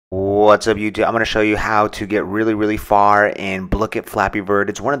What's up, YouTube? I'm going to show you how to get really far in Blooket FLAPPY.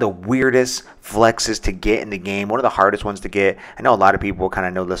 It's one of the weirdest flexes to get in the game, one of the hardest ones to get. I know a lot of people kind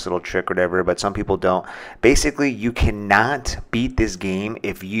of know this little trick or whatever, but some people don't. Basically, you cannot beat this game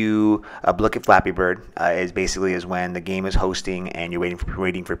if you Blooket FLAPPY Bird is when the game is hosting and you're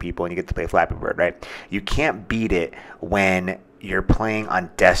waiting for people and you get to play Flappy Bird, right? You can't beat it when you're playing on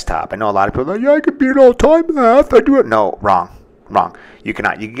desktop. I know a lot of people are like, yeah, I can beat it all the time, math. I do it. No, wrong. You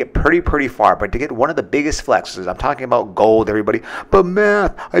cannot. You can get pretty far, but to get one of the biggest flexes, I'm talking about gold, everybody. But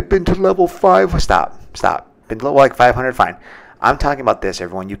math, I've been to level 5. Stop. Been to level like 500, fine. I'm talking about this,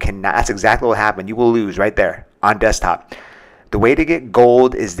 everyone. You cannot. That's exactly what happened. You will lose right there on desktop. The way to get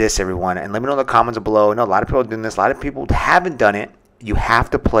gold is this, everyone. And let me know in the comments below. I know a lot of people are doing this. A lot of people haven't done it. You have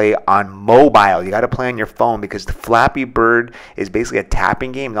to play on mobile. You got to play on your phone because the Flappy Bird is basically a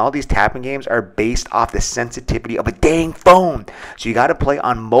tapping game. And all these tapping games are based off the sensitivity of a dang phone. So you got to play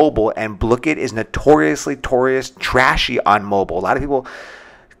on mobile. And Blooket is notoriously trashy on mobile. A lot of people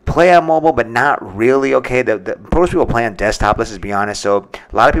play on mobile, but not really. Okay, most people play on desktop, let's just be honest. So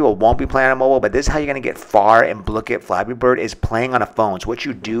a lot of people won't be playing on mobile, but this is how you're going to get far in Blooket Flappy Bird is playing on a phone. So what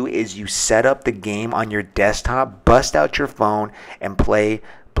you do is you set up the game on your desktop, bust out your phone, and play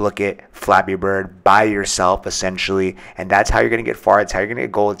Blooket Flappy Bird by yourself, essentially. And that's how you're going to get far. It's how you're going to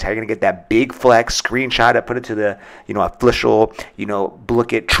get gold. It's how you're going to get that big flex. Screenshot it, put it to the official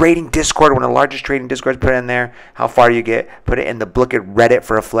Blooket trading Discord, one of the largest trading Discords. Put it in there how far you get. Put it in the Blooket Reddit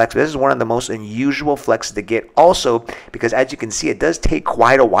for a flex. This is one of the most unusual flexes to get, also because as you can see, it does take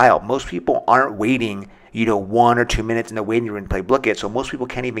quite a while. Most people aren't waiting 1 or 2 minutes in the waiting room to play Blooket. So most people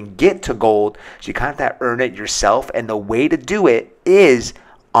can't even get to gold. So you kind of have to earn it yourself. And the way to do it is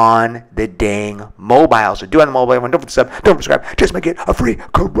on the dang mobile. So do it on the mobile. Everyone, don't forget to subscribe. Just might get a free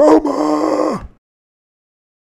Chroma.